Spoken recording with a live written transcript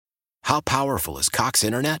How powerful is Cox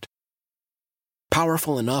Internet?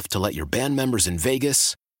 Powerful enough to let your band members in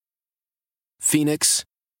Vegas, Phoenix,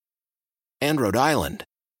 and Rhode Island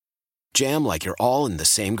jam like you're all in the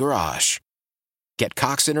same garage. Get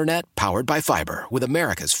Cox Internet powered by fiber with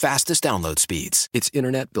America's fastest download speeds. It's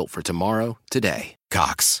internet built for tomorrow, today.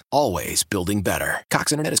 Cox, always building better.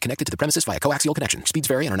 Cox Internet is connected to the premises via coaxial connection. Speeds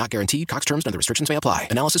vary and are not guaranteed. Cox terms and other restrictions may apply.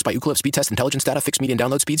 Analysis by Ookla Speed Test Intelligence Data. Fixed median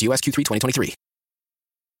download speeds. US Q3 2023.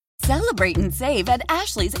 Celebrate and save at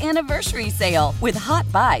Ashley's Anniversary Sale. With Hot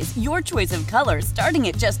Buys, your choice of colors starting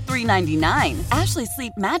at just $3.99. Ashley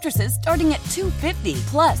Sleep mattresses starting at $2.50.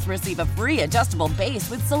 Plus, receive a free adjustable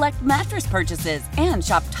base with select mattress purchases. And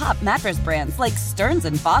shop top mattress brands like Stearns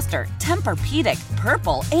 & Foster, Tempur-Pedic,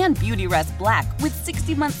 Purple, and Beautyrest Black with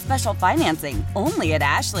 60-month special financing. Only at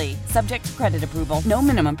Ashley. Subject to credit approval. No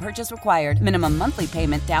minimum purchase required. Minimum monthly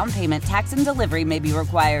payment, down payment, tax, and delivery may be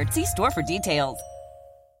required. See store for details.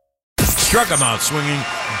 Struck him out swinging.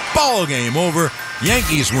 Ball game over.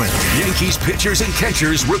 Yankees win. Yankees pitchers and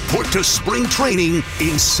catchers report to spring training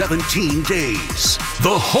in 17 days.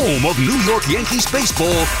 The home of New York Yankees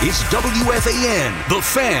baseball is WFAN, The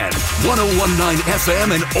Fan, 101.9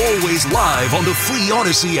 FM, and always live on the free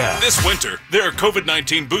Odyssey app. This winter, there are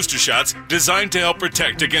COVID-19 booster shots designed to help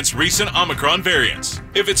protect against recent Omicron variants.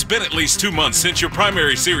 If it's been at least 2 months since your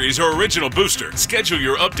primary series or original booster, schedule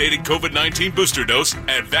your updated COVID-19 booster dose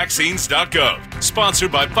at vaccines.gov.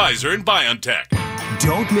 Sponsored by Pfizer and BioNTech.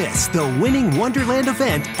 Don't miss the Winning Wonderland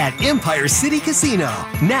event at Empire City Casino.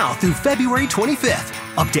 Now through February 25th.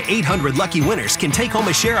 Up to 800 lucky winners can take home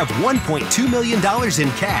a share of $1.2 million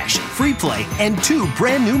in cash, free play, and 2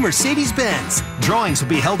 brand new Mercedes-Benz. Drawings will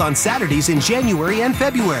be held on Saturdays in January and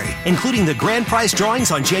February, including the grand prize drawings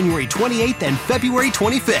on January 28th and February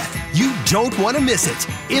 25th. You don't want to miss it.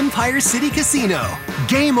 Empire City Casino.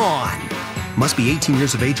 Game on. Must be 18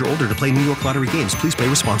 years of age or older to play New York Lottery games. Please play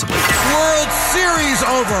responsibly. World Series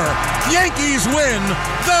over. Yankees win.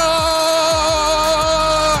 The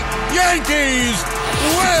Yankees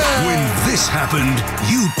win. When this happened,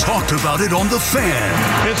 you talked about it on The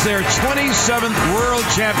Fan. It's their 27th World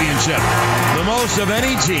Championship, the most of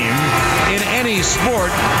any team in any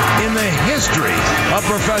sport in the history of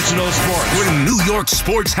professional sports. When New York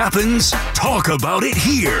sports happens, talk about it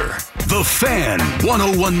here. The Fan,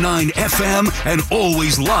 101.9 FM, and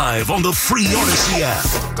always live on the free Odyssey app.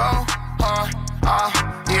 Go hard,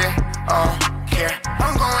 yeah, care.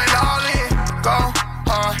 I'm going all in. Go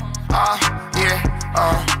hard,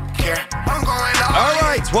 yeah, care. I'm going all in. All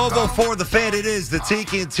right, 12:04, The Fan. It is the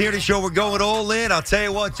Tiki and Tierney Show. We're going all in. I'll tell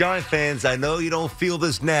you what, Giant fans, I know you don't feel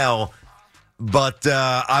this now, but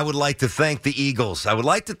I would like to thank the Eagles. I would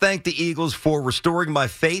like to thank the Eagles for restoring my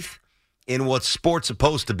faith in what sport's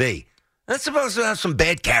supposed to be. That's supposed to have some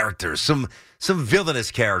bad characters, some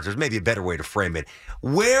villainous characters, maybe a better way to frame it.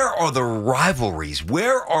 Where are the rivalries?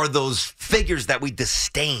 Where are those figures that we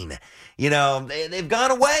disdain? You know, they've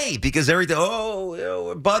gone away because everything,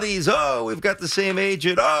 we're buddies. Oh, we've got the same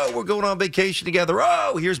agent. Oh, we're going on vacation together.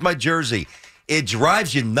 Oh, here's my jersey. It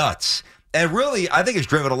drives you nuts. And really, I think it's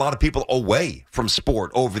driven a lot of people away from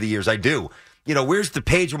sport over the years. I do. You know, where's the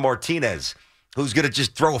Pedro Martinez who's going to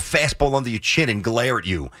just throw a fastball under your chin and glare at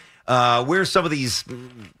you? Where's some of these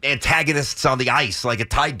antagonists on the ice, like a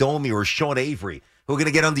Ty Domi or a Sean Avery, who are going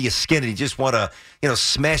to get under your skin and you just want to,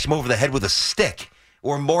 smash them over the head with a stick?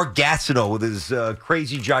 Or Mark Gastineau with his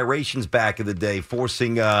crazy gyrations back in the day,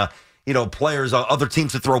 forcing, players on other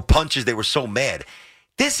teams to throw punches. They were so mad.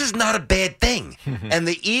 This is not a bad thing. And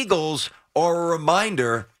the Eagles are a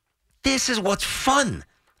reminder, this is what's fun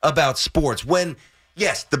about sports. When,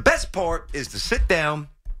 yes, the best part is to sit down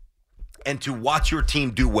and to watch your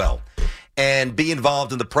team do well and be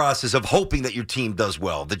involved in the process of hoping that your team does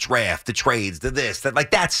well. The draft, the trades,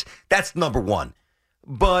 that's number one.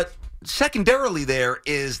 But secondarily there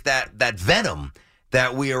is that venom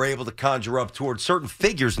that we are able to conjure up towards certain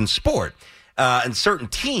figures in sport and certain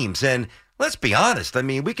teams. And let's be honest. I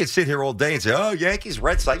mean, we could sit here all day and say, oh, Yankees,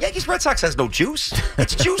 Red Sox. Yankees, Red Sox has no juice.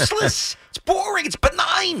 It's juiceless. It's boring. It's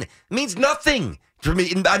benign. It means nothing for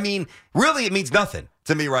me. I mean, really, it means nothing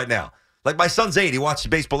to me right now. Like my son's 8. He watches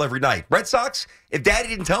baseball every night. Red Sox, if Daddy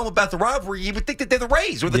didn't tell him about the rivalry, he would think that they're the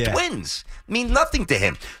Rays or the Twins. It means nothing to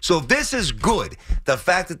him. So this is good. The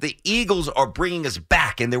fact that the Eagles are bringing us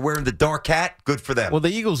back and they're wearing the dark hat, good for them. Well,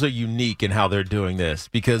 the Eagles are unique in how they're doing this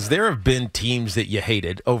because there have been teams that you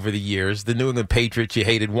hated over the years. The New England Patriots you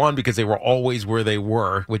hated, one, because they were always where they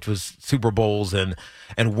were, which was Super Bowls and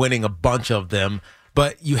winning a bunch of them.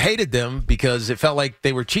 But you hated them because it felt like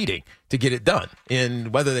they were cheating to get it done.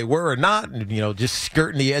 And whether they were or not, just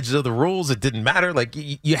skirting the edges of the rules, it didn't matter. Like,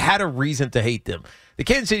 you had a reason to hate them. The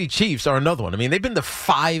Kansas City Chiefs are another one. I mean, they've been to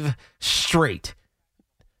 5 straight.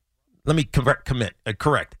 Let me correct.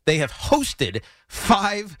 They have hosted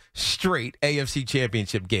 5 straight AFC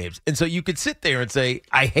Championship games. And so you could sit there and say,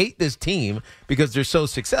 I hate this team because they're so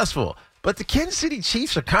successful. But the Kansas City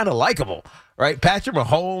Chiefs are kind of likable, right? Patrick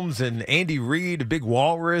Mahomes and Andy Reid, the big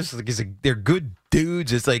walrus, they're good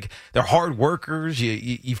dudes. It's like they're hard workers.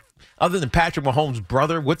 You other than Patrick Mahomes'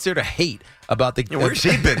 brother, what's there to hate about the? Where's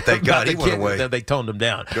he been? Thank God he went away. They toned him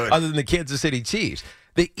down. Good. Other than the Kansas City Chiefs,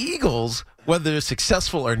 the Eagles, whether they're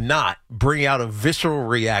successful or not, bring out a visceral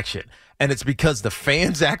reaction. And it's because the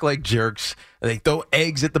fans act like jerks. They throw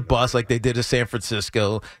eggs at the bus like they did to San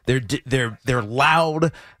Francisco. They're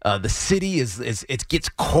loud. The city it gets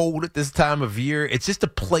cold at this time of year. It's just a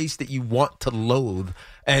place that you want to loathe,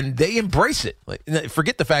 and they embrace it. Like,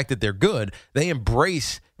 forget the fact that they're good. They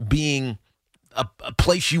embrace being a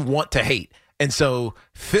place you want to hate. And so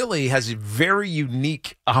Philly has a very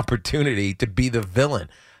unique opportunity to be the villain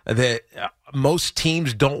that most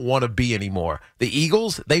teams don't want to be anymore. The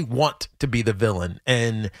Eagles, they want to be the villain,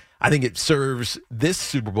 and I think it serves this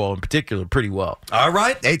Super Bowl in particular pretty well. All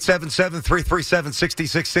right,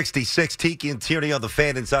 877-337-6666. Tiki and Tierney on the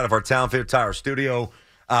Fan inside of our Town Fair Tire studio.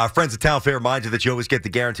 Friends of Town Fair remind you that you always get the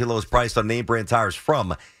guaranteed lowest price on name brand tires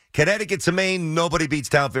from Connecticut to Maine. Nobody beats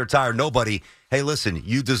Town Fair Tire. Nobody. Hey, listen,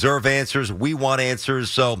 you deserve answers. We want answers.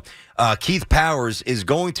 So Keith Powers is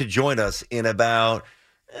going to join us in about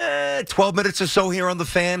 12 minutes or so here on the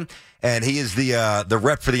Fan, and he is the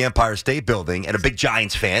rep for the Empire State Building and a big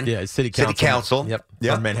Giants fan. Yeah, City Council. Yep.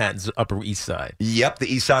 On Manhattan's Upper East Side. Yep, the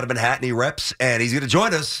east side of Manhattan he reps, and he's going to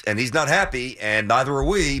join us, and he's not happy, and neither are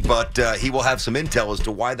we, but he will have some intel as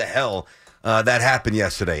to why the hell that happened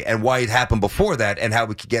yesterday and why it happened before that and how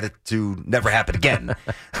we could get it to never happen again.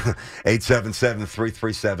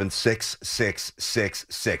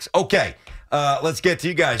 877-337-6666. Okay. Let's get to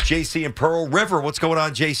you guys. JC and Pearl River. What's going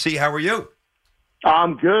on, JC? How are you?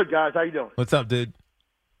 I'm good, guys. How you doing? What's up, dude?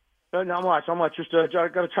 Not much. Just got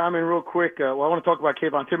to chime in real quick. I want to talk about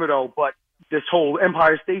Kayvon Thibodeau, but this whole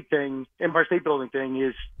Empire State Building thing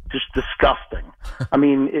is just disgusting. I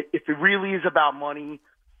mean, if it really is about money,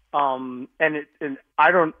 and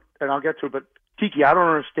I'll get to it, but Tiki, I don't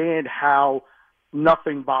understand how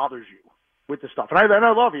nothing bothers you with this stuff. And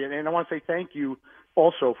I love you, and I want to say thank you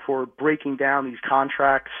also for breaking down these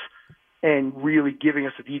contracts and really giving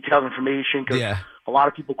us the detailed information, because a lot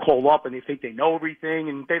of people call up and they think they know everything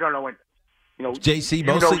and they don't know anything. JC,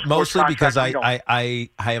 mostly because I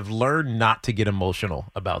have learned not to get emotional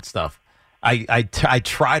about stuff. I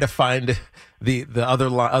try to find the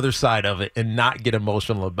other side of it and not get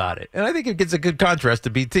emotional about it. And I think it gets a good contrast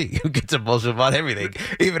to BT, who gets emotional about everything,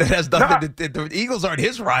 even if it has nothing to do. The Eagles aren't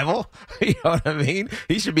his rival. You know what I mean?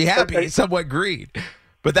 He should be happy. He's somewhat green.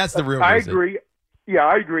 But that's the real reason. I agree. Yeah,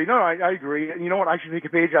 I agree. No, I agree. And you know what? I should take a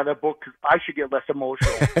page out of that book, because I should get less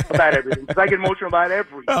emotional about everything, because I get emotional about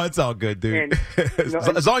everything. Oh, it's all good, dude. And,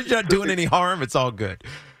 as long as you're not doing any harm, it's all good.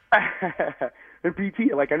 And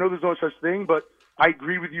PT, I know there's no such thing, but I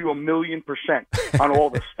agree with you 1,000,000% on all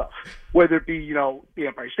this stuff. Whether it be, the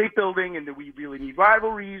Empire State Building, and that we really need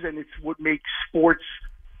rivalries, and it's what makes sports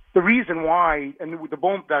the reason why. And with the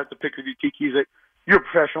bone that the pick with you, Tiki, is that you're a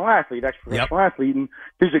professional athlete, ex-professional athlete, and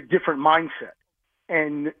there's a different mindset.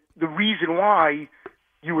 And the reason why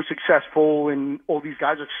you were successful and all these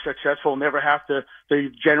guys are successful, never have the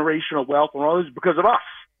generational wealth and all this, is because of us.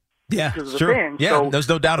 Yeah, sure. Fans. Yeah, so, there's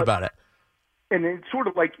no doubt about it. And it's sort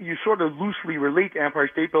of like you sort of loosely relate the Empire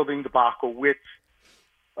State Building debacle with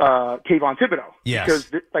Kayvon Thibodeau. Yes. Because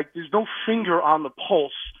there's no finger on the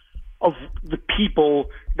pulse of the people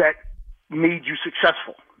that made you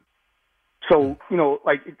successful. So,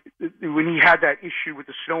 when he had that issue with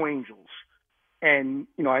the Snow Angels, and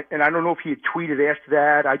I don't know if he had tweeted after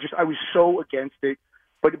that. I was so against it.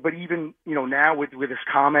 But even now with his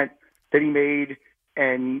comment that he made.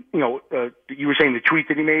 And, you were saying the tweet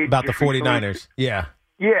that he made. About the 49ers. Yeah.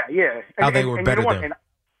 Yeah. How they were better than.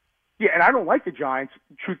 And I don't like the Giants,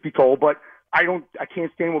 truth be told, but I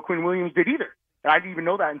can't stand what Quinn Williams did either. And I didn't even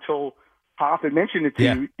know that until Hoff had mentioned it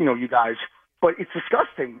to you guys. But it's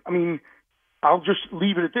disgusting. I mean, I'll just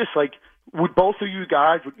leave it at this. Would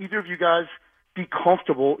either of you guys be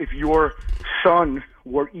comfortable if your son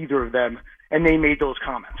were either of them and they made those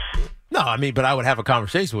comments? No, but I would have a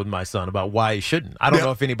conversation with my son about why he shouldn't. I don't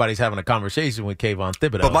know if anybody's having a conversation with Kayvon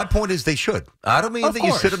Thibodeau. But my point is they should. I don't mean that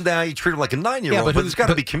you sit him down, you treat him like a 9-year-old, but it's got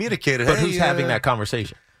to be communicated. But who's having that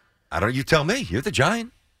conversation? I don't know. You tell me. You're the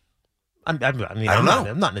Giant. I mean, I don't know.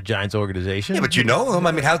 I'm not in the Giants organization. Yeah, but you know him.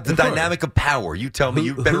 I mean, how's the dynamic of power? You tell me.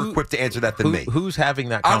 You're better equipped to answer that than me. Who's having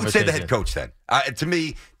that I conversation? would say the head coach then. To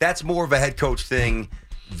me, that's more of a head coach thing.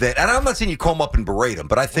 And I'm not saying you call him up and berate him,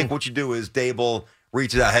 but I think what you do is Dable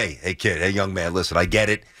reaches out, hey kid, hey young man, listen, I get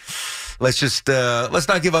it. Let's just let's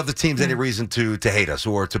not give other teams any reason to hate us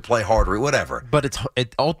or to play harder or whatever. But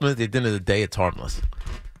it ultimately, at the end of the day, it's harmless.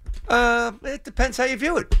 It depends how you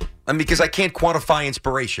view it. I mean, because I can't quantify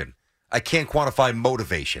inspiration. I can't quantify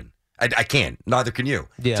motivation. I can't. Neither can you.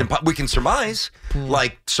 Yeah. We can surmise,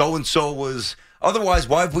 like so-and-so was. Otherwise,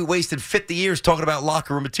 why have we wasted 50 years talking about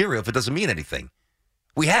locker room material if it doesn't mean anything?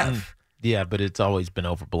 We have. Yeah, but it's always been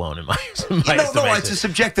overblown in my No, it's a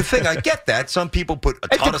subjective thing. I get that. Some people put a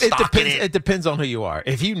ton of stock in it. It depends on who you are.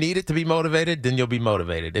 If you need it to be motivated, then you'll be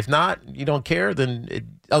motivated. If not, you don't care,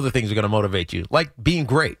 then other things are going to motivate you, like being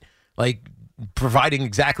great, like providing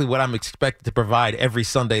exactly what I'm expected to provide every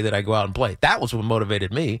Sunday that I go out and play. That was what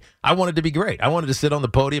motivated me. I wanted to be great. I wanted to sit on the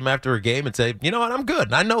podium after a game and say, you know what, I'm good,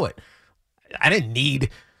 and I know it. I didn't need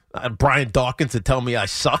Brian Dawkins to tell me I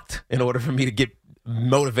sucked in order for me to get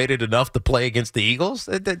motivated enough to play against the Eagles.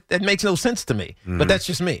 That makes no sense to me. But that's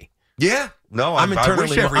just me. Yeah. No, I'm internally, I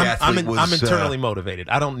wish every athlete was... I'm internally motivated.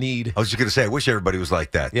 I don't need... I was just going to say, I wish everybody was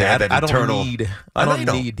like that. Yeah, that I internal... don't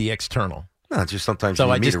need the external. No, just sometimes you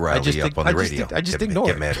need to rally you up on the radio. I just ignore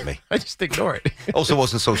it. Get mad at me. I just ignore it. Also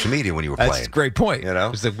wasn't social media when you were playing. That's a great point. You know?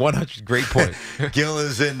 It's a 100 great point. Gil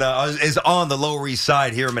is on the Lower East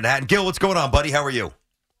Side here in Manhattan. Gil, what's going on, buddy? How are you?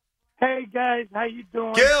 Hey, guys. How you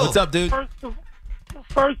doing? Gil! What's up, dude?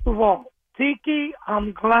 First of all, Tiki,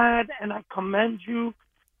 I'm glad and I commend you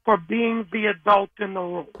for being the adult in the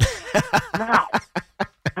room. Now,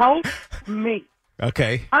 help me.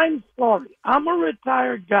 Okay. I'm sorry. I'm a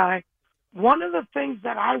retired guy. One of the things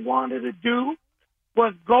that I wanted to do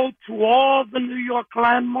was go to all the New York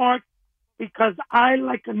landmarks because I,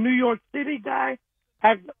 like a New York City guy,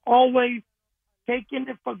 have always taken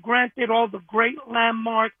it for granted, all the great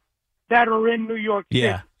landmarks that are in New York City.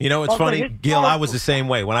 Yeah. You know, it's funny, Gil, I was the same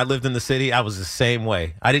way. When I lived in the city, I was the same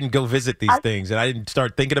way. I didn't go visit these things, and I didn't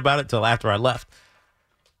start thinking about it until after I left.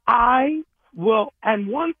 I will, and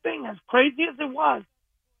one thing, as crazy as it was,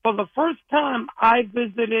 for the first time I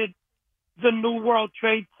visited the New World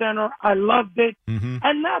Trade Center. I loved it. Mm-hmm.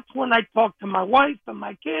 And that's when I talked to my wife and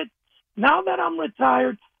my kids. Now that I'm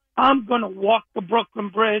retired, I'm going to walk the Brooklyn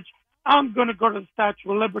Bridge. I'm going to go to the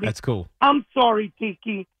Statue of Liberty. That's cool. I'm sorry,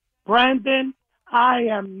 Tiki. Brandon, I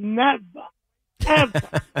am never, ever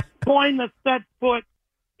going to set foot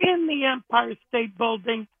in the Empire State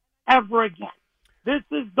Building ever again. This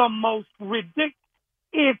is the most ridiculous.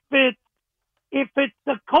 If it's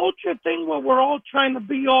the culture thing where we're all trying to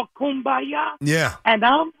be all kumbaya, yeah, and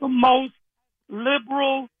I'm the most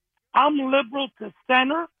liberal, I'm liberal to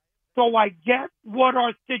center, so I get what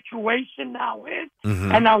our situation now is,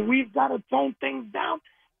 and now we've got to tone things down.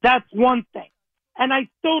 That's one thing. And I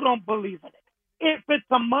still don't believe in it. If it's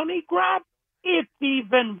a money grab, it's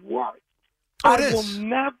even worse. I will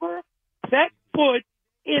never set foot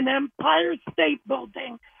in Empire State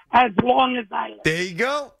Building as long as I live. There you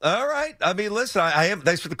go. All right. I mean, listen, I am.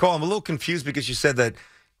 Thanks for the call. I'm a little confused because you said that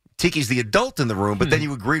Tiki's the adult in the room, but then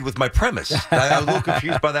you agreed with my premise. I was a little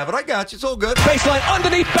confused by that, but I got you. It's all good. Baseline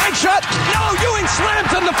underneath, bank shot. No, Ewing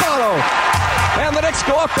slams in the follow. And the Knicks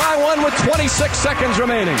go up by one with 26 seconds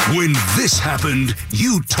remaining. When this happened,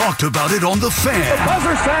 you talked about it on The Fan. The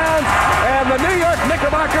buzzer sounds, and the New York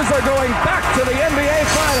Knickerbockers are going back to the NBA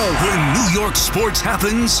Finals. When New York sports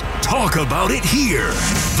happens, talk about it here.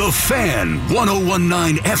 The Fan,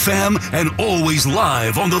 101.9 FM, and always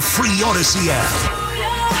live on the free Odyssey app.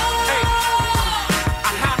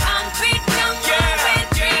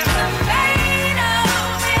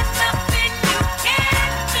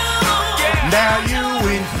 Now you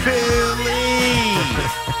in Philly.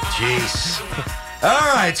 Jeez.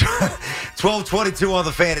 All right. 12:22 on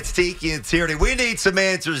The Fan. It's Tiki and Tierney. We need some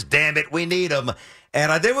answers, damn it. We need them.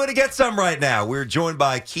 And I think we're going to get some right now. We're joined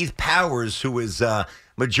by Keith Powers, who is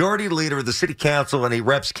majority leader of the City Council, and he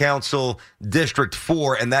reps Council District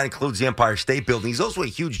 4, and that includes the Empire State Building. He's also a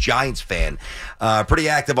huge Giants fan, pretty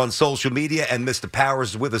active on social media, and Mr. Powers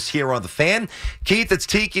is with us here on The Fan. Keith, it's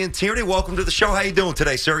Tiki and Tierney. Welcome to the show. How you doing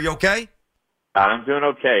today, sir? You okay? I'm doing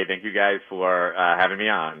okay. Thank you guys for having me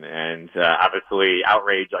on. And obviously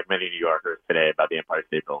outraged like many New Yorkers today about the Empire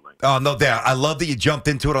State Building. Oh, no doubt. I love that you jumped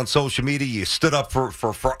into it on social media. You stood up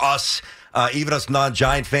for us, even us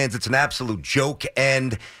non-Giant fans. It's an absolute joke.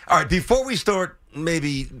 And, all right, before we start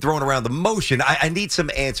maybe throwing around the motion, I need some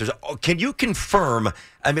answers. Can you confirm,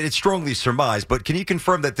 I mean, it's strongly surmised, but can you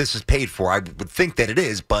confirm that this is paid for? I would think that it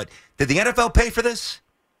is, but did the NFL pay for this?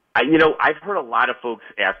 I've heard a lot of folks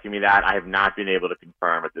asking me that. I have not been able to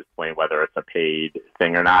confirm at this point whether it's a paid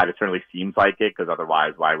thing or not. It certainly seems like it, because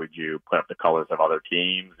otherwise, why would you put up the colors of other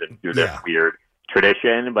teams and do this weird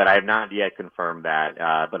tradition? But I have not yet confirmed that.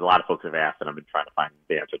 But a lot of folks have asked, and I've been trying to find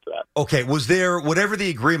the answer to that. Okay, was there, whatever the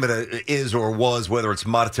agreement is or was, whether it's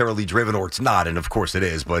monetarily driven or it's not, and of course it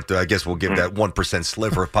is, but I guess we'll give that 1%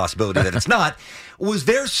 sliver of possibility that it's not, was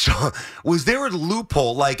there a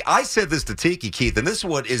loophole? Like, I said this to Tiki, Keith, and this is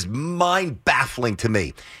what is mind-baffling to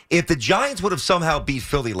me. If the Giants would have somehow beat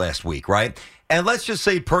Philly last week, right? And let's just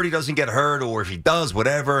say Purdy doesn't get hurt, or if he does,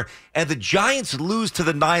 whatever, and the Giants lose to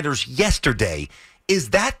the Niners yesterday,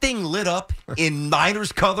 is that thing lit up in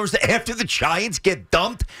Niners colors after the Giants get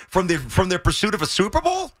dumped from their pursuit of a Super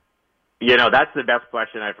Bowl? That's the best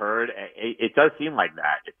question I've heard. It does seem like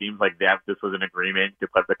that. It seems like this was an agreement to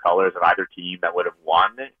put the colors of either team that would have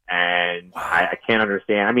won, and I can't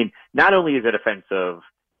understand. I mean, not only is it offensive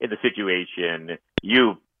in the situation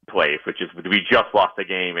you place, which is we just lost the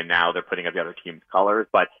game and now they're putting up the other team's colors,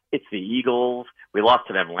 but it's the Eagles. We lost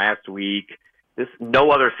to them last week.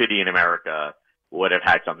 No other city in America would have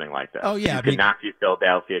had something like that. Oh, yeah. You could not see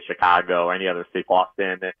Philadelphia, Chicago, or any other city,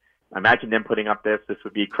 Boston. Imagine them putting up this. This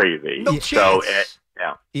would be crazy. No chance.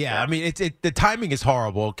 Yeah, I mean, the timing is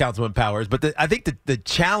horrible, Councilman Powers, but I think the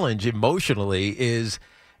challenge emotionally is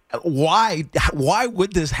why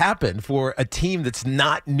would this happen for a team that's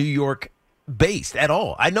not New York based at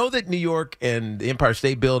all? I know that New York and the Empire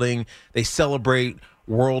State Building, they celebrate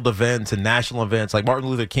world events and national events, like Martin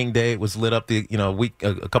Luther King Day was lit up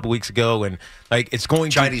a couple weeks ago, and like it's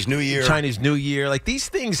going Chinese New Year, like these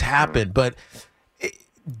things happen. But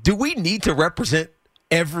do we need to represent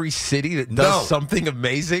every city that does something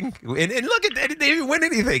amazing? And look at that, they didn't win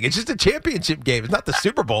anything. It's just a championship game. It's not the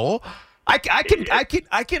Super Bowl. I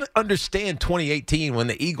can understand 2018 when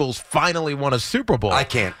the Eagles finally won a Super Bowl. I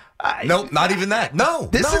can't. Nope, not even that.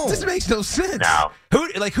 This makes no sense. No.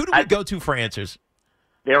 Who do we go to for answers?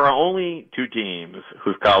 There are only two teams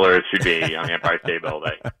whose colors should be on the Empire State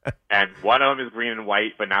Building. And one of them is green and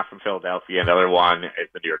white, but not from Philadelphia. And the other one is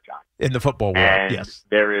the New York Giants. In the football world, and yes.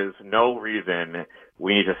 There is no reason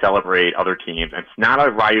we need to celebrate other teams. And it's not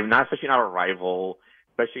a rival, especially not a rival,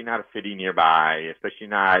 especially not a city nearby, especially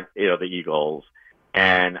not the Eagles.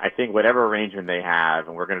 And I think whatever arrangement they have,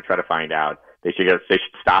 and we're going to try to find out, they should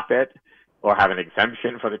stop it, or have an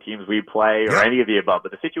exemption for the teams we play, or any of the above.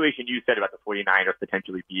 But the situation you said about the 49ers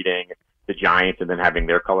potentially beating the Giants and then having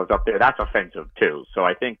their colors up there, that's offensive too. So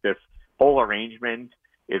I think this whole arrangement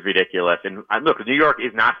is ridiculous. And look, New York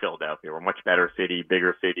is not Philadelphia. We're a much better city,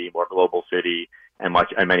 bigger city, more global city, and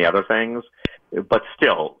many other things. But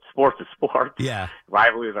still, sports is sports. Yeah.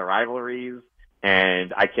 Rivalries are rivalries.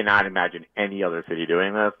 And I cannot imagine any other city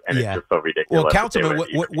doing this, and it's just so ridiculous. Well, Councilman,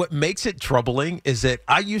 what makes it troubling is that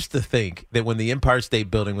I used to think that when the Empire State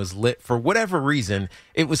Building was lit, for whatever reason,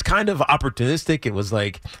 it was kind of opportunistic. It was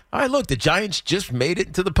like, all right, look, the Giants just made it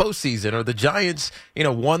into the postseason, or the Giants,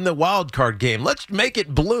 won the wild card game. Let's make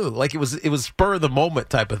it blue. Like it was spur of the moment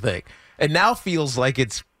type of thing. And now feels like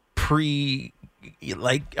it's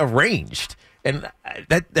arranged, and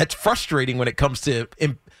that's frustrating when it comes to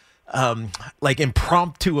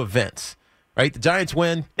impromptu events, right? The Giants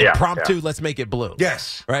win, impromptu, let's make it blue.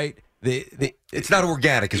 Yes. Right? It's not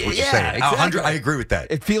organic, is what you're saying. Exactly. I agree with that.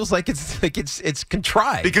 It feels like it's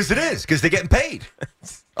contrived. Because it is, because they're getting paid.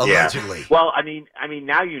 Allegedly. Yeah. Well, I mean,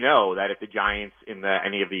 now you know that if the Giants in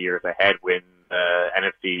any of the years ahead win the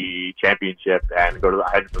NFC Championship and go to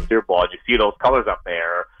the Super Bowl, and you see those colors up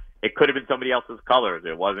there, it could have been somebody else's colors.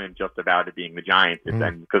 It wasn't just about it being the Giants.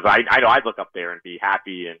 And because I know I'd look up there and be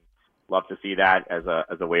happy and love to see that as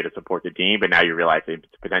a way to support the team. But now you realize it's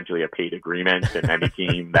potentially a paid agreement, and any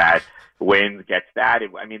team that wins gets that.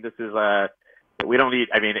 This is we don't need.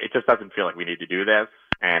 It just doesn't feel like we need to do this.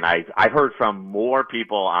 And I've heard from more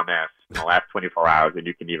people on this in the last 24 hours than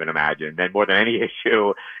you can even imagine. And more than any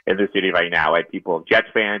issue in the city right now, I had people, Jets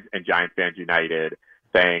fans and Giants fans united,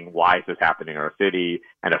 saying, why is this happening in our city,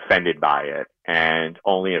 and offended by it. And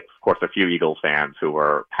only, of course, a few Eagles fans who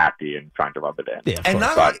were happy and trying to rub it in.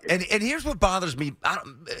 Yeah, and here's what bothers me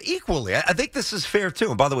equally. I think this is fair, too.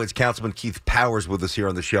 And by the way, it's Councilman Keith Powers with us here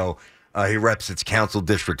on the show. He reps its Council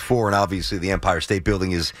District 4, and obviously the Empire State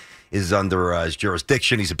Building is under his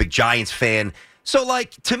jurisdiction. He's a big Giants fan. So,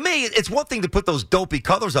 to me, it's one thing to put those dopey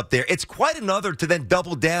colors up there. It's quite another to then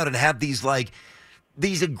double down and have these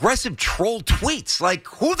aggressive troll tweets.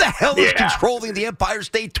 Who the hell is controlling the Empire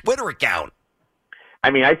State Twitter account?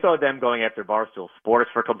 I saw them going after Barstool Sports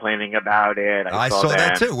for complaining about it. I saw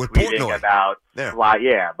that too with Portnoy.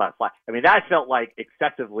 That felt like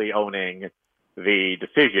excessively owning the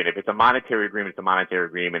decision. If it's a monetary agreement, it's a monetary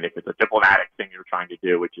agreement. If it's a diplomatic thing you're trying to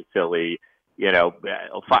do, which is silly,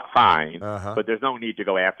 fine. But there's no need to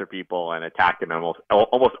go after people and attack them and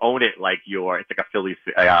almost own it like it's like a Phillies,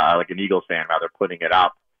 like an Eagles fan, rather putting it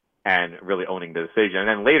up and really owning the decision. And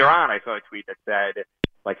then later on, I saw a tweet that said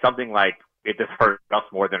something like, it just hurt us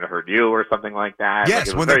more than it hurt you, or something like that.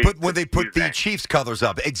 Yes, when they put the Chiefs colors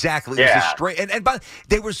up, exactly. It was a straight, but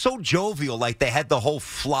they were so jovial, like they had the whole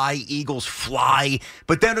 "Fly Eagles Fly,"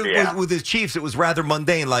 but then with the Chiefs, it was rather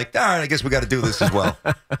mundane. Like, all right, I guess we got to do this as well.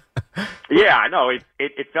 Yeah, I know.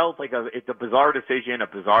 It felt like it's a bizarre decision, a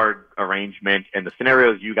bizarre arrangement, and the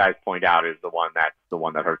scenarios you guys point out is the one that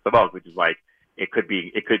hurts the most, which is like it could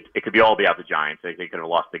be all be out the Giants. They could have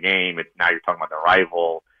lost the game. Now you're talking about the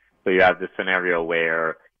rival. So you have this scenario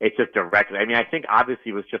where it's just directly. I mean, I think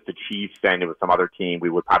obviously it was just the Chiefs and it was some other team.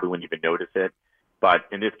 We probably wouldn't even notice it. But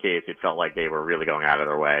in this case, it felt like they were really going out of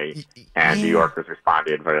their way, and New Yorkers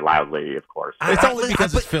responded very loudly, of course. It's only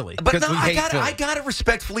because it's Philly. But no, I gotta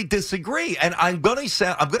respectfully disagree, and I'm gonna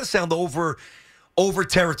sound over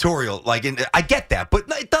territorial. I get that, but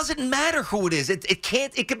it doesn't matter who it is.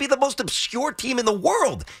 It could be the most obscure team in the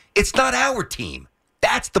world. It's not our team.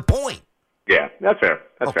 That's the point. Yeah, that's fair.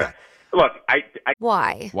 That's fair. Look,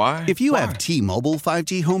 Why? If you have T-Mobile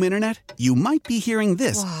 5G home internet, you might be hearing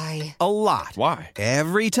this a lot. Why?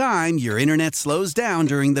 Every time your internet slows down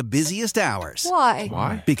during the busiest hours.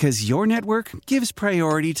 Why? Because your network gives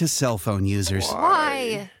priority to cell phone users.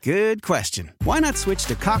 Why? Good question. Why not switch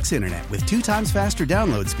to Cox Internet with 2 times faster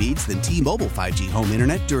download speeds than T-Mobile 5G home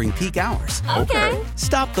internet during peak hours? Okay.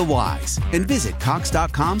 Stop the whys and visit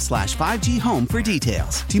cox.com/5G home for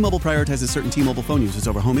details. T-Mobile prioritizes certain T-Mobile phone users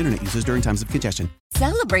over home internet users during times of congestion.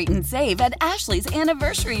 Celebrate and save at Ashley's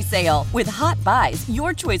Anniversary Sale. With Hot Buys,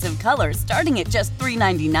 your choice of colors starting at just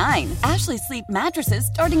 $3.99. Ashley Sleep mattresses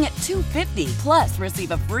starting at $2.50. Plus, receive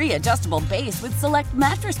a free adjustable base with select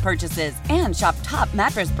mattress purchases. And shop top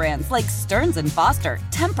mattress brands like Stearns & Foster,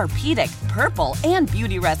 Tempur-Pedic, Purple, and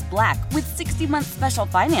Beautyrest Black with 60-month special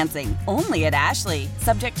financing. Only at Ashley.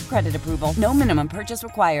 Subject to credit approval. No minimum purchase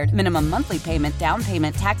required. Minimum monthly payment, down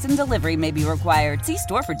payment, tax, and delivery may be required. See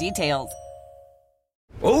store for details.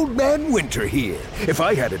 Old Man Winter here. If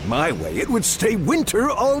I had it my way, it would stay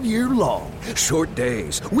winter all year long. Short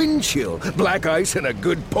days, wind chill, black ice, and a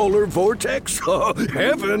good polar vortex. Oh,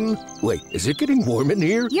 heaven. Wait, is it getting warm in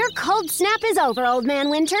here? Your cold snap is over, Old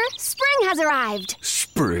Man Winter. Spring has arrived.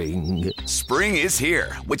 Spring. Spring is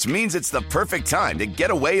here, which means it's the perfect time to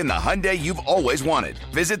get away in the Hyundai you've always wanted.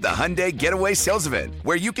 Visit the Hyundai Getaway Sales Event,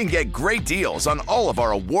 where you can get great deals on all of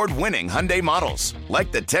our award-winning Hyundai models,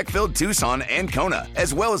 like the tech-filled Tucson and Kona,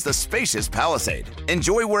 as well as the spacious Palisade.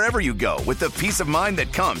 Enjoy wherever you go with the peace of mind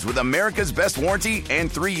that comes with America's best warranty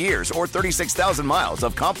and 3 years or 36,000 miles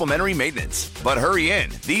of complimentary maintenance. But hurry in,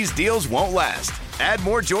 these deals won't last. Add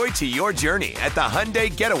more joy to your journey at the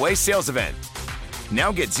Hyundai Getaway Sales Event. Now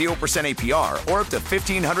get 0% APR or up to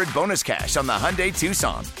 $1,500 bonus cash on the Hyundai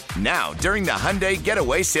Tucson. Now, during the Hyundai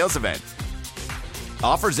Getaway Sales Event.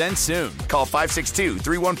 Offers end soon. Call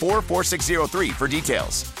 562-314-4603 for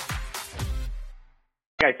details.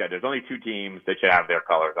 Like I said, there's only 2 teams that should have their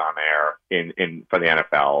colors on there in for the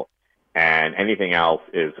NFL, and anything else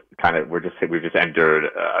is kind of we've just entered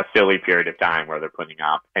a silly period of time where they're putting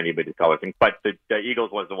up anybody's colors. But the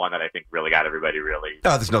Eagles was the one that I think really got everybody really.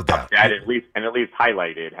 No, there's no doubt. At least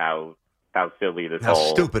highlighted how silly this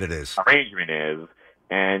whole stupid it is arrangement is.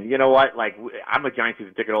 And you know what? Like, I'm a Giants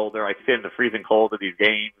season ticket holder. I sit in the freezing cold of these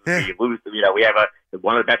games. We lose. We have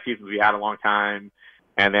one of the best seasons we had in a long time.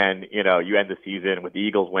 And then, you end the season with the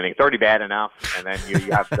Eagles winning. It's already bad enough. And then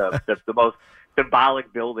you have the most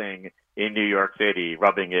symbolic building in New York City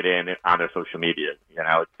rubbing it in on their social media.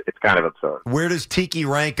 It's kind of absurd. Where does Tiki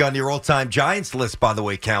rank on your all-time Giants list, by the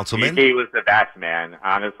way, Councilman? Tiki was the best, man.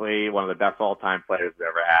 Honestly, one of the best all-time players we've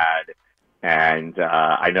ever had. And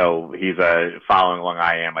I know he's following along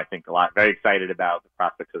I am. I think very excited about the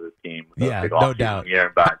prospects of this team. Yeah, no doubt.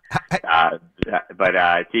 Here. But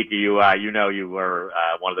Tiki, you were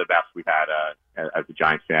one of the best we've had as a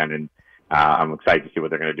Giants fan, and I'm excited to see what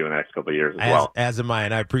they're going to do in the next couple of years as well. As am I,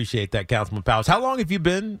 and I appreciate that, Councilman Powers. How long have you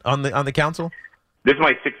been on the council? This is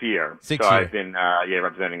my 6th year. I've been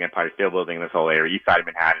representing Empire State Building in this whole area, east side of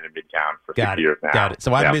Manhattan and Midtown for 6 years now. Got it.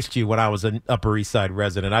 So I missed you when I was an Upper East Side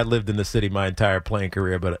resident. I lived in the city my entire playing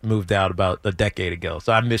career, but moved out about a decade ago.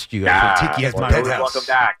 So I missed you. Tiki has my welcome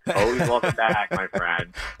back. Always welcome back, my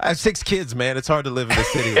friend. I have 6 kids, man. It's hard to live in the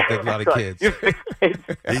city with a lot of kids. He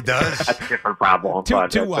does. That's a different problem.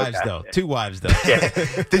 Two wives, though. Yeah.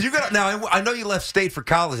 Did you go? Now I know you left state for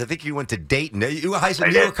college. I think you went to Dayton. You a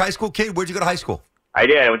New York high school kid? Where'd you go to high school? I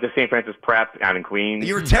did. I went to St. Francis Prep out in Queens.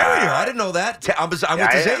 You're a Terrier. I didn't know that. I went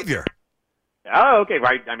to Xavier. Oh, okay,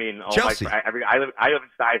 right. I mean, Chelsea. I live in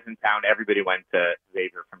Stuyvesant Town. Everybody went to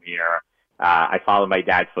Xavier from here. I followed my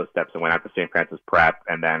dad's footsteps and went out to St. Francis Prep,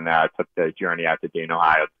 and then took the journey out to Dayton,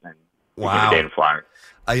 Ohio, and became a Dayton Flyer.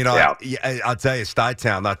 I'll tell you,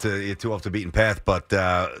 Stuytown, not to get too off the beaten path, but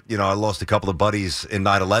I lost a couple of buddies in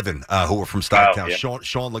 9/11 who were from Stuytown.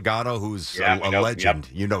 Sean Logano, who's a legend.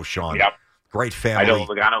 Yep. You know Sean. Yep. Great family. I know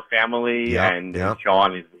the Logano family, and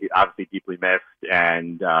Sean is obviously deeply missed.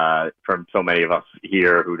 And from so many of us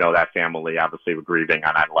here who know that family, obviously we're grieving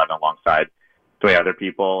on 9/11 alongside so many other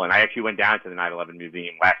people. And I actually went down to the 9/11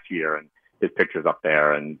 museum last year, and his picture's up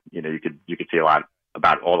there, and you could see a lot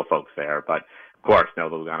about all the folks there. But of course, know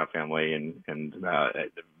the Logano family and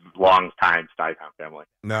long-time Stuytown family.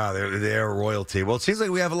 No, they're royalty. Well, it seems like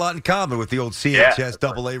we have a lot in common with the old CHS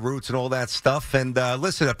AA roots and all that stuff. And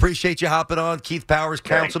listen, I appreciate you hopping on. Keith Powers,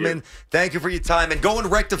 Councilman, thank you for your time. And go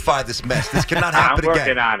and rectify this mess. This cannot happen again. I'm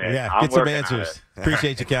working on it. Yeah, get some answers.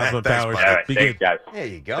 Appreciate you, Councilman Powers. Right, Be thanks, good. guys. There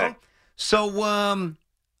you go. So,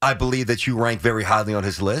 I believe that you rank very highly on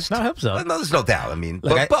his list. No, I hope so. No, there's no doubt. I mean,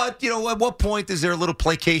 Look, but at what point is there a little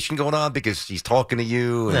placation going on because he's talking to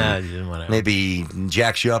you? And whatever. maybe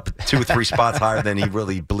jacks you up 2 or 3 spots higher than he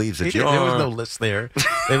really believes that you are. There was no list there.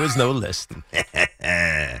 There was no list.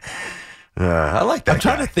 I like that. I'm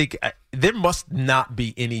trying to think. There must not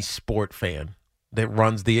be any sport fan that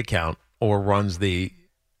runs the account or runs the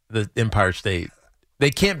Empire State. They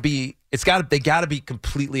can't be. They got to be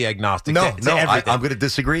completely agnostic. No, to everything. I'm going to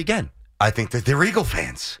disagree again. I think that they're Eagle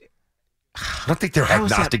fans. I don't think they're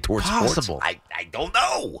agnostic towards sports. I don't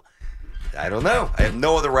know. I have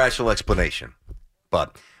no other rational explanation.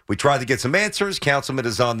 But we tried to get some answers. Councilman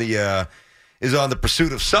is on the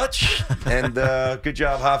pursuit of such. And good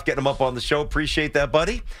job, Hoff, getting him up on the show. Appreciate that,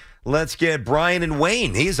 buddy. Let's get Brian and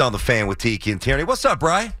Wayne. He's on the Fan with Tiki and Tierney. What's up,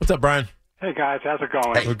 Brian? What's up, Brian? Hey, guys. How's it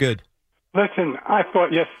going? Hey. We're good. Listen, I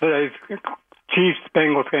thought yesterday's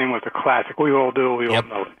Chiefs-Bengals game was a classic. We all do. We all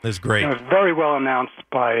know it. That's great. It was very well announced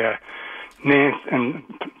by Nance and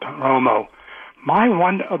Romo. My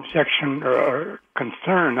one objection or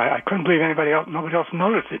concern, I couldn't believe nobody else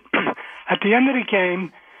noticed it. At the end of the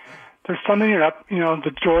game, they're summing it up,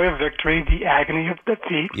 the joy of victory, the agony of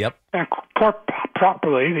defeat, and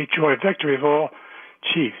properly the joy of victory of all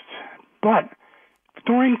Chiefs. But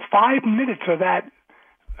during 5 minutes of that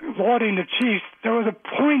lauding the Chiefs, there was a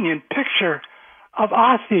poignant picture of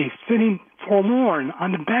Ozzie sitting forlorn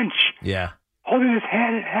on the bench, holding his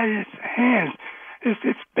head in his hands.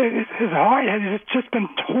 His heart has just been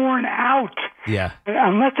torn out. Yeah.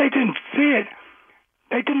 Unless they didn't see it,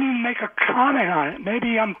 they didn't even make a comment on it.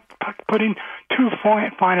 Maybe I'm putting too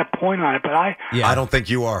fine a point on it, but I don't think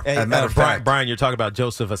you are. As a matter of fact, Brian, you're talking about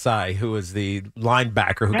Joseph Asai, who is the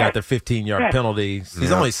linebacker who got the 15-yard penalty.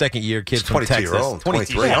 He's only a second-year kid from Texas.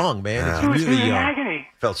 23. Young, man. He's really young. Agony.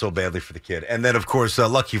 Felt so badly for the kid. And then, of course,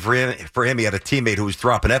 lucky for him, he had a teammate who was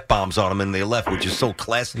dropping F-bombs on him, and they left, which is so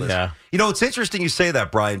classless. Yeah. It's interesting you say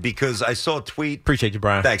that, Brian, because I saw a tweet. Appreciate you,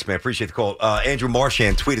 Brian. Thanks, man. Appreciate the call. Andrew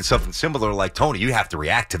Marchand tweeted something similar like, Tony, you have to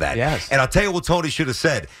react to that. Yes. And I'll tell you what Tony should have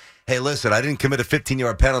said. Hey, listen, I didn't commit a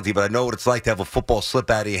 15-yard penalty, but I know what it's like to have a football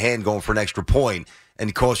slip out of your hand going for an extra point, and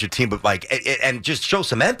you cost your team, but and just show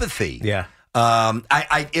some empathy. Yeah.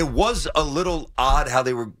 It was a little odd how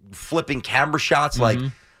they were flipping camera shots, like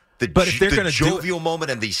the jovial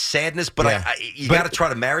moment and the sadness. But you got to try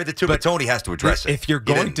to marry the two. But Tony has to address it. If you're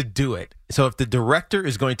going to do it, so if the director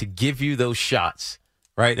is going to give you those shots,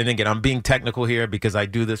 right? And again, I'm being technical here because I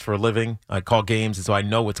do this for a living. I call games, and so I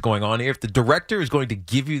know what's going on here. If the director is going to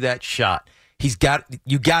give you that shot, you got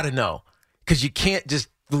to know, because you can't just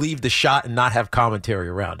leave the shot and not have commentary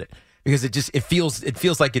around it, because it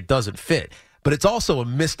feels like it doesn't fit. But it's also a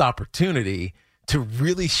missed opportunity to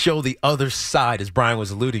really show the other side, as Brian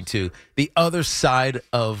was alluding to, the other side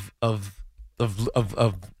of the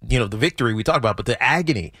victory we talked about, but the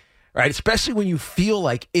agony, right? Especially when you feel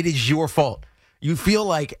like it is your fault. You feel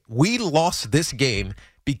like we lost this game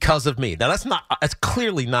because of me. Now that's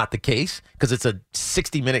clearly not the case, because it's a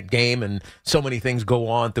 60-minute game and so many things go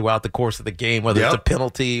on throughout the course of the game, whether it's a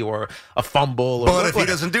penalty or a fumble. But if he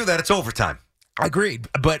doesn't do that, it's overtime. Agreed.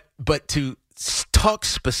 But to talk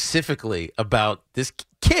specifically about this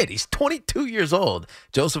kid, he's 22 years old,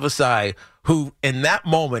 Joseph Asai, who in that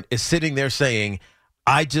moment is sitting there saying,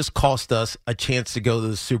 I just cost us a chance to go to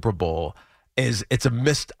the Super Bowl. It's a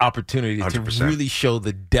missed opportunity 100%. to really show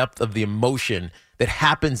the depth of the emotion that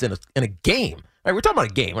happens in a game, Right, we're talking about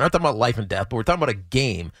a game. We're not talking about life and death, but we're talking about a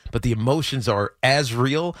game. But the emotions are as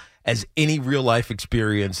real as any real life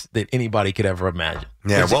experience that anybody could ever imagine.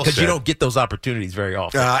 Yeah, well because said. you don't get those opportunities very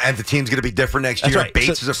often. And the team's going to be different next That's year. right.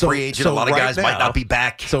 Bates is a free agent. A lot of guys might not be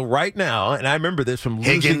back. So right now, and I remember this from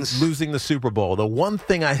losing the Super Bowl, the one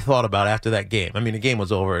thing I thought about after that game, I mean, the game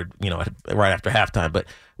was over, right after halftime, but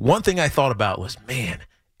one thing I thought about was, man,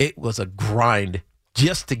 it was a grind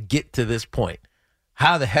just to get to this point.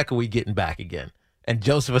 How the heck are we getting back again? And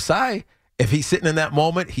Joseph Asai, if he's sitting in that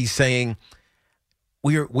moment, he's saying,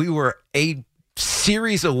 we were a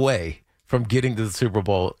series away from getting to the Super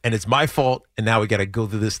Bowl, and it's my fault, and now we got to go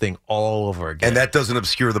through this thing all over again. And that doesn't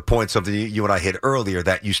obscure the point, something you and I hit earlier,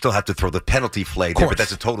 that you still have to throw the penalty flag there, but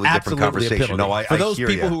that's a totally different conversation. No, I For those hear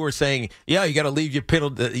people ya. who were saying, yeah, you got to leave your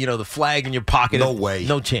penalty, the flag in your pocket. No way.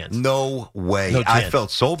 No chance. No way. No I chance.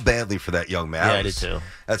 felt so badly for that young man. Yeah, I did too.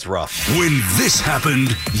 That's rough. When this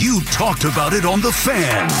happened, you talked about it on The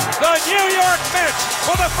Fan. The New York Mets,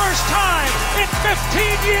 for the first time in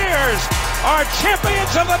 15 years, are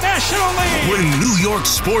champions of the National League. When New York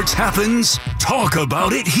sports happens, talk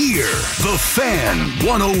about it here. The Fan,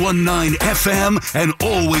 101.9 FM, and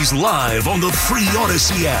always live on the free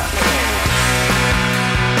Odyssey app.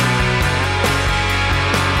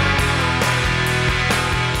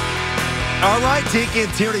 All right, Tiki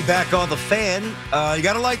and Tierney back on The Fan. You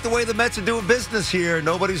got to like the way the Mets are doing business here.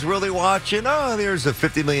 Nobody's really watching. Oh, there's a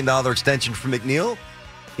 $50 million extension for McNeil.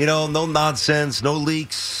 No nonsense, no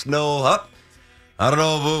leaks, I don't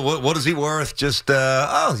know, what is he worth? Just,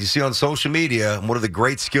 you see on social media, one of the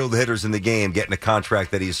great skilled hitters in the game getting a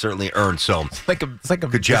contract that he's certainly earned. So, it's like a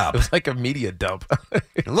good job. It was like a media dump. A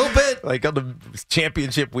little bit. Like on the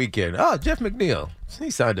championship weekend. Oh, Jeff McNeil.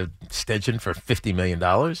 He signed an extension for $50 million.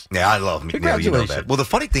 Yeah, I love McNeil. Congratulations. You know that. Well, the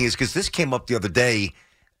funny thing is, because this came up the other day,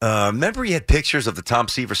 remember he had pictures of the Tom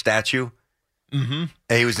Seaver statue? Mm-hmm.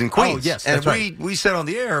 And he was in Queens. Oh, yes, and that's right. we said on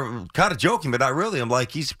the air, kind of joking, but not really. I'm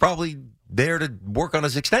like, he's probably there to work on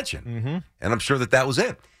his extension. Mm-hmm. And I'm sure that was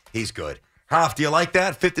it. He's good. Hoff, do you like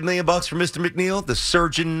that? $50 million for Mr. McNeil, the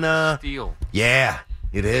surgeon. Deal. Yeah,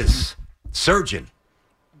 it is. Surgeon.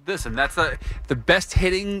 Listen, that's the best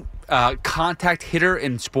hitting contact hitter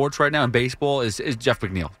in sports right now in baseball is Jeff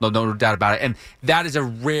McNeil. No doubt about it. And that is a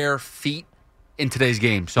rare feat in today's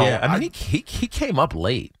game. So yeah, I mean, he came up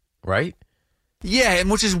late, right? Yeah, and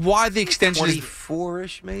which is why the extension is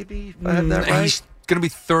 24-ish, maybe, if I have that right. He's going to be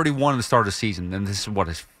 31 at the start of the season, and this is what,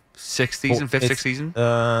 his sixth season?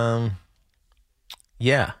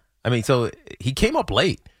 Yeah. I mean, so he came up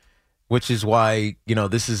late, which is why,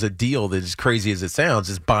 this is a deal that, as crazy as it sounds,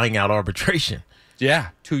 is buying out arbitration. Yeah,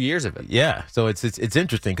 2 years of it. Yeah, so it's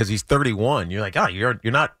interesting because he's 31. You're like, you're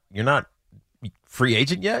not free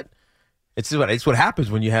agent yet. It's what happens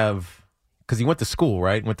when you have, because he went to school,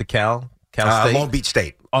 right? Went to Cal State? Long Beach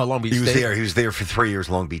State. Oh, Long Beach State. He was there for 3 years,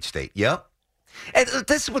 Long Beach State. Yep. And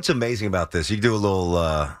this is what's amazing about this. You can do a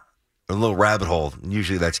little rabbit hole.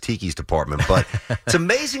 Usually that's Tiki's department. But it's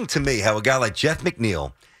amazing to me how a guy like Jeff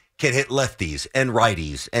McNeil can hit lefties and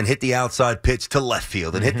righties and hit the outside pitch to left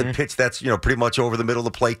field and hit the pitch that's, pretty much over the middle of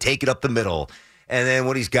the plate, take it up the middle. And then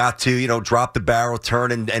when he's got to, drop the barrel,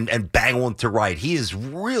 turn and bang one to right. He is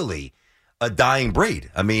really a dying breed.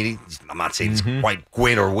 I mean, I'm not saying he's quite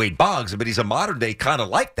Gwynn or Wade Boggs, but he's a modern day kind of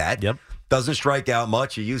like that. Yep. Doesn't strike out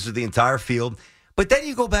much. He uses the entire field. But then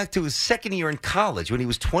you go back to his second year in college when he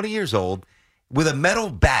was 20 years old with a metal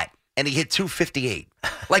bat and he hit 258.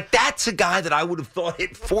 Like, that's a guy that I would have thought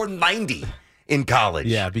hit 490 in college.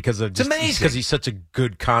 Yeah, because it's amazing. Because he's such a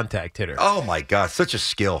good contact hitter. Oh, my God. Such a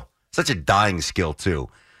skill. Such a dying skill, too.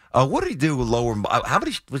 What did he do with lower? How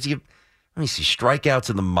many was he? Let me see. Strikeouts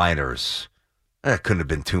in the minors. That couldn't have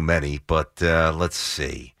been too many, but let's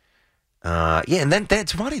see. And then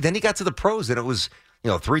that's funny. Then he got to the pros, and it was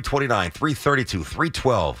 329, 332,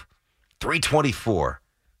 312, 324,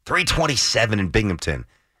 327 in Binghamton.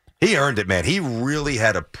 He earned it, man. He really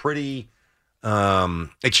had a pretty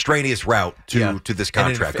extraneous route to this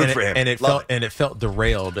contract. Good for him. And it felt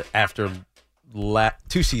derailed after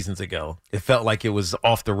 2 seasons ago. It felt like it was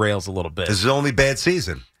off the rails a little bit. This is the only bad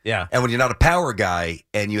season. Yeah. And when you're not a power guy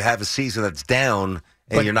and you have a season that's down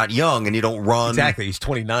and you're not young and you don't run. Exactly. He's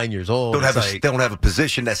 29 years old. Don't have a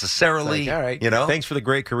position necessarily. All right. You know? Thanks for the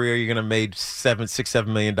great career. You're going to make $7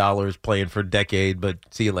 million playing for a decade, but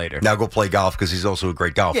see you later. Now go play golf because he's also a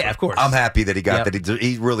great golfer. Yeah, of course. I'm happy that he got that.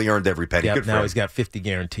 He really earned every penny. Yep, Good for now him. he's got 50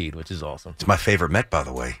 guaranteed, which is awesome. It's my favorite Met, by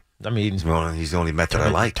the way. I mean, he's the only Met that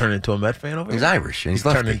I like. Turn into a Met fan over here? He's Irish, and he's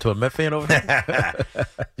turned into a Met fan over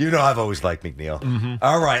here? I've always liked McNeil.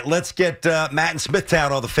 All right, let's get Matt in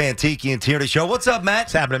Smithtown on the Fan Tiki and Tierney Show. What's up, Matt?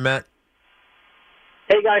 What's happening, Matt?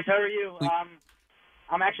 Hey, guys, how are you?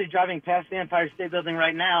 I'm actually driving past the Empire State Building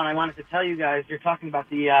right now, and I wanted to tell you guys, you're talking about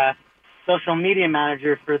the social media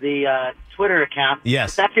manager for the Twitter account.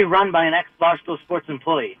 Yes. It's actually run by an ex-Barstool Sports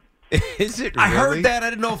employee. Is it really? I heard that. I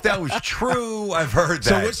didn't know if that was true. I've heard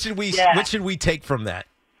that. So what should we take from that?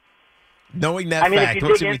 Knowing that if fact, you what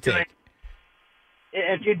dig should we into take?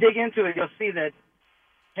 If you dig into it, you'll see that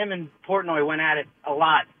him and Portnoy went at it a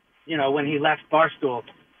lot, when he left Barstool.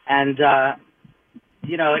 And,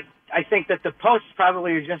 I think that the post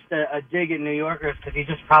probably is just a dig at New Yorkers because he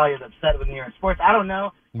just probably is upset with New York sports. I don't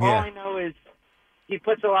know. Yeah. All I know is he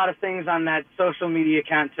puts a lot of things on that social media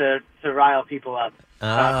account to rile people up.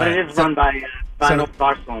 But it is run by an old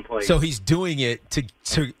Barstool employee. So he's doing it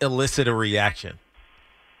to elicit a reaction.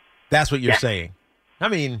 That's what you're saying. I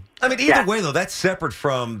mean, either way, though, that's separate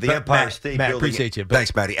from the Empire State Matt, Building. appreciate you.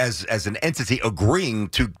 Thanks, Matty. As an entity agreeing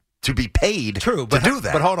to be paid to do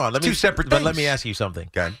that. But hold on. Two separate things. But let me ask you something.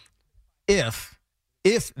 Okay. If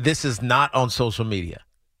this is not on social media,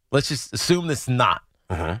 let's just assume it's not.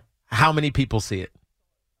 How many people see it?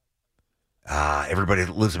 Everybody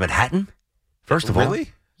that lives in Manhattan, first of all.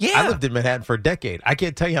 Really? Yeah. I lived in Manhattan for a decade. I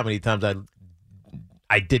can't tell you how many times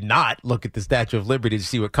I did not look at the Statue of Liberty to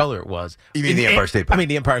see what color it was. You mean the Empire State Building? I mean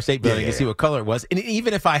the Empire State Building to see what color it was. And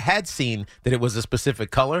even if I had seen that it was a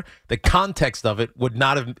specific color, the context of it would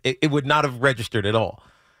not have registered at all.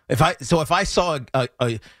 If I saw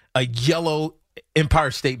a yellow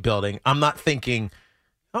Empire State Building, I'm not thinking,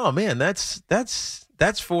 oh man, that's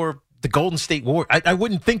for the Golden State Warriors. I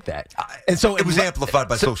wouldn't think that. And so it was amplified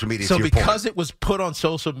by social media. So to your because point. it was put on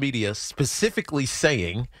social media specifically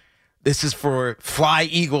saying this is for Fly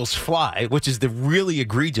Eagles Fly, which is the really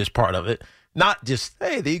egregious part of it. Not just,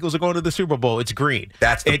 hey, the Eagles are going to the Super Bowl. It's green.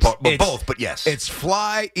 That's the part, both, but yes. It's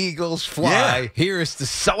Fly, Eagles, Fly. Yeah. Here is to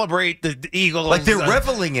celebrate the Eagles. Like they're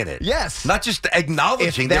reveling in it. Yes. Not just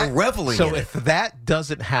acknowledging, they're reveling in it. So if that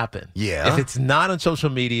doesn't happen, if it's not on social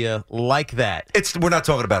media like that. We're not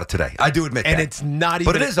talking about it today. I do admit that. And it's not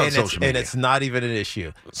even. But it is on social media. And it's not even an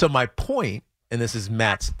issue. So my point, and this is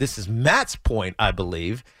Matt's point, I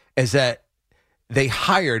believe, is that they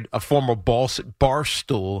hired a former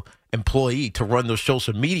Barstool employee to run their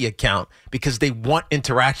social media account because they want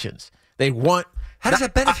interactions. They want. How does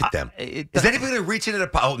that benefit them? Is anybody going to reach in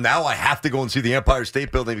and now I have to go and see the Empire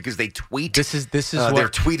State Building because they tweet? This is their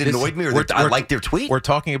tweet annoyed me, or I like their tweet. We're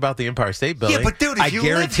talking about the Empire State Building. Yeah, but dude, if you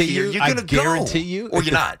live here, you're going to go. I guarantee you, or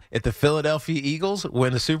you're not. If the Philadelphia Eagles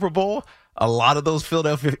win the Super Bowl, a lot of those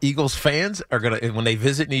Philadelphia Eagles fans are going to, when they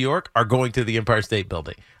visit New York, are going to the Empire State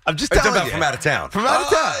Building. I'm just telling you. From out of town. From out of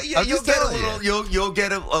town. Yeah, you'll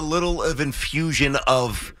get a little of infusion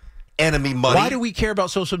of enemy money. Why do we care about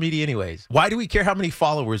social media anyways? Why do we care how many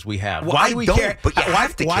followers we have? Well, why do we care? But you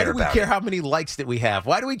have to why care do we about care it. how many likes that we have?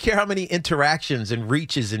 Why do we care how many interactions and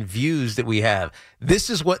reaches and views that we have? This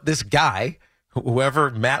is what this guy, whoever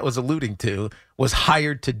Matt was alluding to, was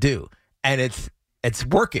hired to do, and it's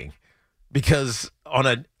working because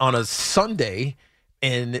on a Sunday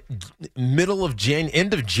in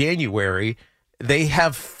end of January, they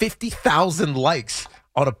have 50,000 likes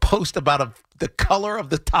on a post about the color of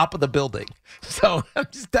the top of the building. So I'm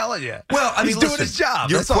just telling you. Well, I mean, he's doing his job.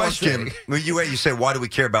 Your That's all I'm question, saying. when you say, why do we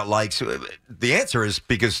care about likes? The answer is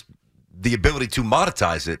because the ability to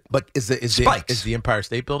monetize it spikes. Is the Empire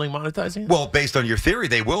State Building monetizing it? Well, based on your theory,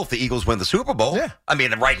 they will if the Eagles win the Super Bowl. Yeah. I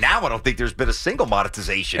mean, right now, I don't think there's been a single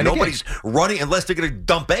monetization. And Nobody's running unless they're going to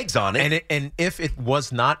dump eggs on it. And if it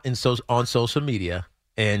was not on social media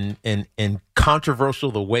and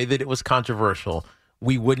controversial the way that it was controversial,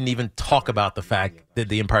 we wouldn't even talk about the fact that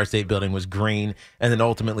the Empire State Building was green and then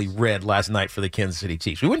ultimately red last night for the Kansas City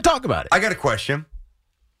Chiefs. We wouldn't talk about it. I got a question.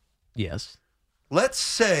 Yes. Let's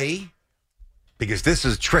say, because this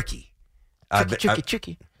is tricky.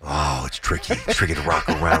 Tricky. Oh, it's tricky. It's tricky to rock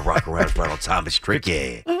around right on time. It's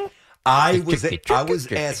tricky. I was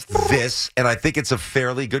asked this, and I think it's a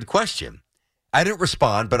fairly good question. I didn't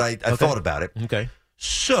respond, but I thought about it. Okay.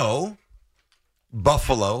 So,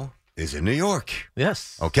 Buffalo is in New York.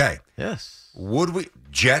 Yes. Okay. Yes.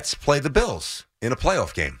 Jets play the Bills in a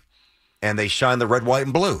playoff game, and they shine the red, white,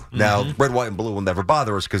 and blue. Mm-hmm. Now, red, white, and blue will never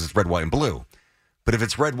bother us because it's red, white, and blue. But if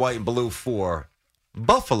it's red, white, and blue for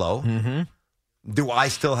Buffalo, do I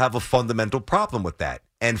still have a fundamental problem with that?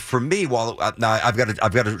 And for me, now I've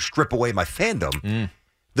got to strip away my fandom.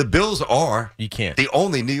 The Bills are the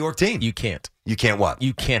only New York team. You can't. You can't what?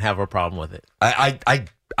 You can't have a problem with it.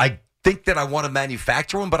 I think that I want to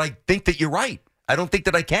manufacture them, but I think that you're right. I don't think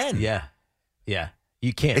that I can. Yeah.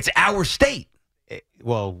 You can't. It's our state.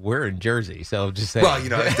 Well, we're in Jersey, so just saying. Well,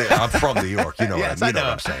 I'm from New York. You know, Yes, what I know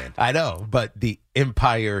what I'm saying. I know, but the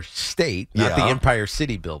Empire State, not the Empire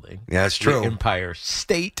City building. Yeah, that's true. The Empire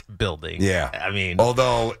State building. Yeah. I mean.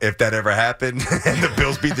 Although, if that ever happened and the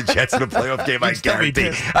Bills beat the Jets in a playoff game, I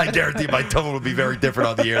guarantee my tone will be very different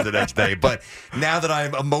on the air the next day. But now that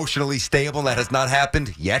I'm emotionally stable, and that has not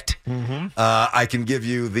happened yet, I can give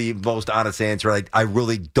you the most honest answer. I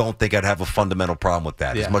really don't think I'd have a fundamental problem with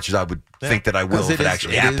that, as much as I would think that I will if it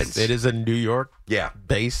actually happens. It is a New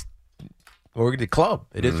York-based club.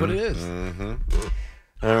 It is what it is.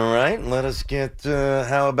 All right, let us get,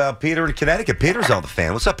 how about Peter in Connecticut? Peter's on the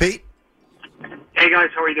fan. What's up, Pete? Hey, guys,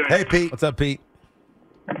 how are you doing? Hey, Pete. What's up, Pete?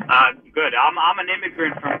 Good. I'm an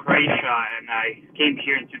immigrant from Croatia, and I came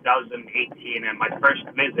here in 2018, and my first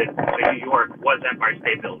visit to New York was Empire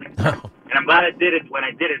State Building. And I'm glad I did it when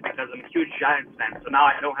I did it because I'm a huge Giants fan, so now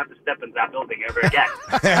I don't have to step into that building ever again.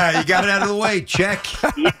 You got it out of the way. Check.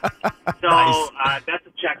 Yeah. So that's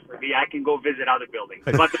a check for me. I can go visit other buildings.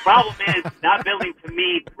 But the problem is that building, to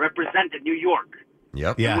me, represented New York.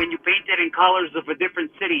 Yep. And when you paint it in colors of a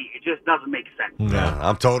different city, it just doesn't make sense. No,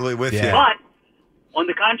 I'm totally with you. But on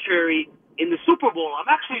the contrary, in the Super Bowl, I'm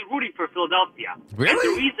actually rooting for Philadelphia. Really? And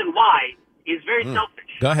the reason why is very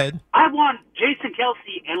selfish. Go ahead. I want Jason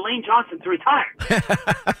Kelsey and Lane Johnson to retire.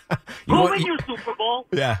 Go win your Super Bowl.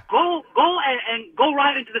 Yeah. Go and go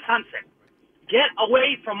right into the sunset. Get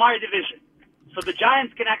away from our division so the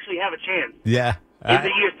Giants can actually have a chance. Yeah. In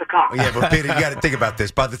the years to come. Yeah, but Peter, you got to think about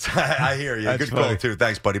this. By the time I hear you, good call too.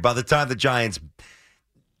 Thanks, buddy. By the time the Giants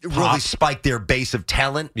really spike their base of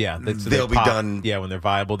talent, they'll be done. Yeah, when they're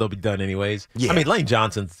viable, they'll be done anyways. Yeah. I mean, Lane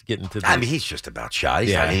Johnson's getting to. I mean, he's just about shot.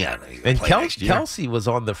 And Kelsey was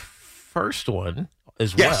on the first one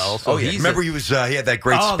as well. So remember he had that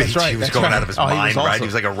great speech. That's right. He was going out of his mind, right? He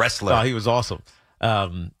was like a wrestler. Oh, he was awesome.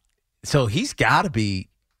 So he's got to be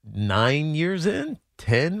 9 years in,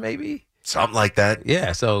 10 maybe. Something like that.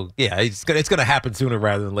 Yeah, so, it's going to happen sooner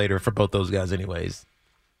rather than later for both those guys anyways.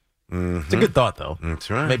 It's a good thought, though. That's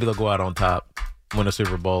right. Maybe they'll go out on top, win a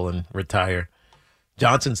Super Bowl, and retire.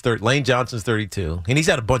 Lane Johnson's 32, and he's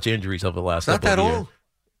had a bunch of injuries over the last couple of years. Not that old.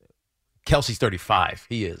 Kelsey's 35.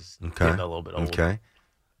 He is getting a little bit older. Okay.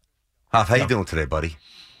 Hoff, how you doing today, buddy?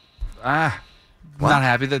 Not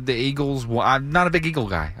happy that the Eagles. I'm not a big Eagle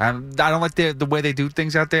guy. I don't like the way they do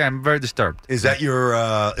things out there. I'm very disturbed. Is that your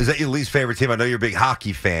least favorite team? I know you're a big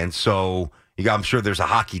hockey fan, so I'm sure there's a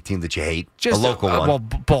hockey team that you hate. Just a local one. Well,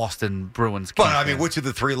 Boston Bruins. But I mean, which of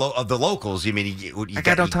the three of the locals? You mean I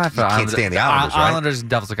got no time for can't stand the Islanders, right? Islanders and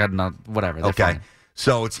Devils. I got no whatever. Okay, fine.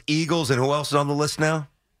 So it's Eagles, and who else is on the list now?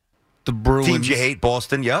 The Bruins. Teams you hate,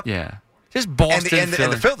 Boston. Yep. Yeah, just Boston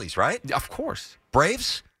and the Phillies, right? Of course.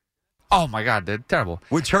 Braves. Oh, my God, they're terrible.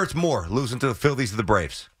 Which hurts more, losing to the Phillies or the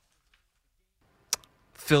Braves?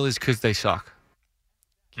 Phillies because they suck.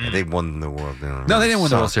 Yeah, they won the World Series. No, they didn't win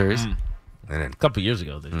the World Series. A couple years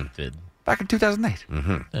ago, they did. Back in 2008.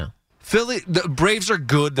 Mm-hmm. Yeah. The Braves are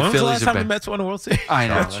good. The when Phillies was the last are time bad. the Mets won a World Series? I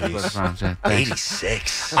know. That's what I'm saying.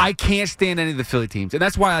 86. I can't stand any of the Philly teams, and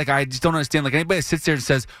that's why I just don't understand. Anybody that sits there and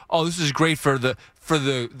says, "Oh, this is great for the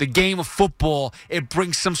game of football. It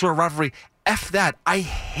brings some sort of rivalry." F that. I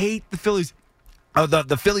hate the Phillies.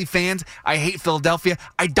 The Philly fans, I hate Philadelphia.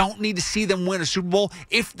 I don't need to see them win a Super Bowl.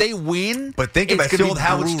 If they win, but think about the old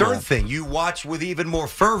Howard Stern thing. You watch with even more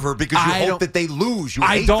fervor because you hope that they lose.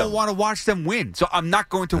 I don't want to watch them win, so I'm not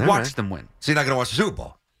going to watch them win. So you're not going to watch the Super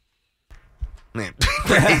Bowl? What?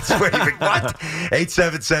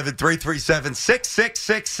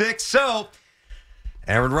 877-337-6666. So,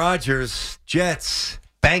 Aaron Rodgers, Jets,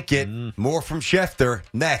 bank it. More from Schefter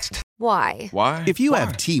next. Why? If you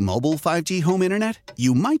have T-Mobile 5G home internet,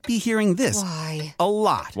 you might be hearing this Why? a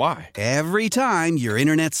lot. Why? Every time your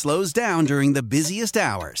internet slows down during the busiest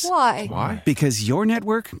hours. Why? Because your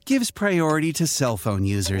network gives priority to cell phone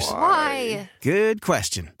users. Why? Good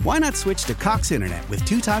question. Why not switch to Cox Internet with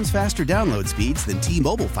 2 times faster download speeds than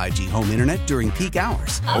T-Mobile 5G home internet during peak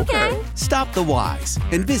hours? Okay. Stop the whys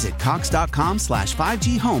and visit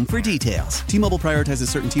cox.com/5G home for details. T-Mobile prioritizes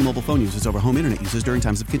certain T-Mobile phone users over home internet users during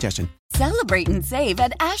times of congestion. Celebrate and save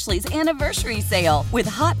at Ashley's Anniversary Sale. With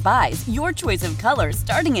Hot Buys, your choice of colors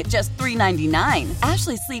starting at just $3.99.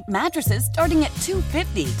 Ashley Sleep mattresses starting at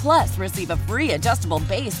 $2.50. Plus, receive a free adjustable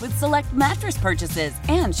base with select mattress purchases.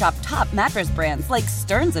 And shop top mattress brands like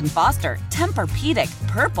Stearns & Foster, Tempur-Pedic,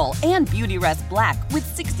 Purple, and Beautyrest Black with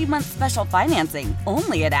 60-month special financing.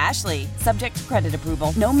 Only at Ashley. Subject to credit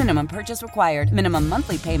approval. No minimum purchase required. Minimum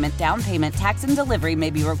monthly payment, down payment, tax, and delivery may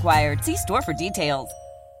be required. See store for details.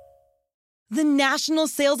 The national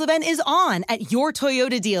sales event is on at your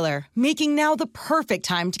Toyota dealer, making now the perfect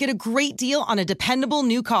time to get a great deal on a dependable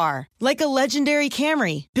new car. Like a legendary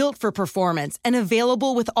Camry, built for performance and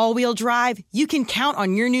available with all-wheel drive, you can count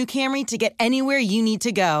on your new Camry to get anywhere you need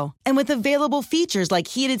to go. And with available features like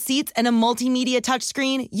heated seats and a multimedia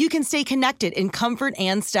touchscreen, you can stay connected in comfort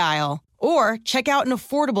and style. Or check out an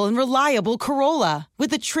affordable and reliable Corolla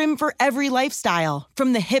with a trim for every lifestyle,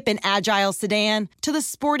 from the hip and agile sedan to the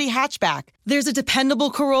sporty hatchback. There's a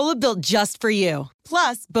dependable Corolla built just for you.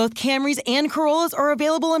 Plus, both Camrys and Corollas are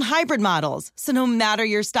available in hybrid models, so no matter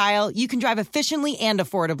your style, you can drive efficiently and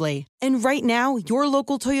affordably. And right now, your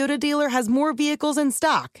local Toyota dealer has more vehicles in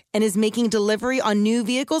stock and is making delivery on new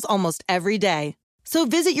vehicles almost every day. So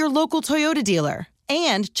visit your local Toyota dealer.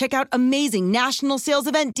 And check out amazing national sales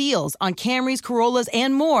event deals on Camrys, Corollas,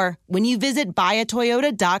 and more when you visit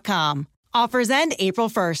buyatoyota.com. Offers end April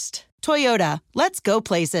 1st. Toyota, let's go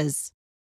places.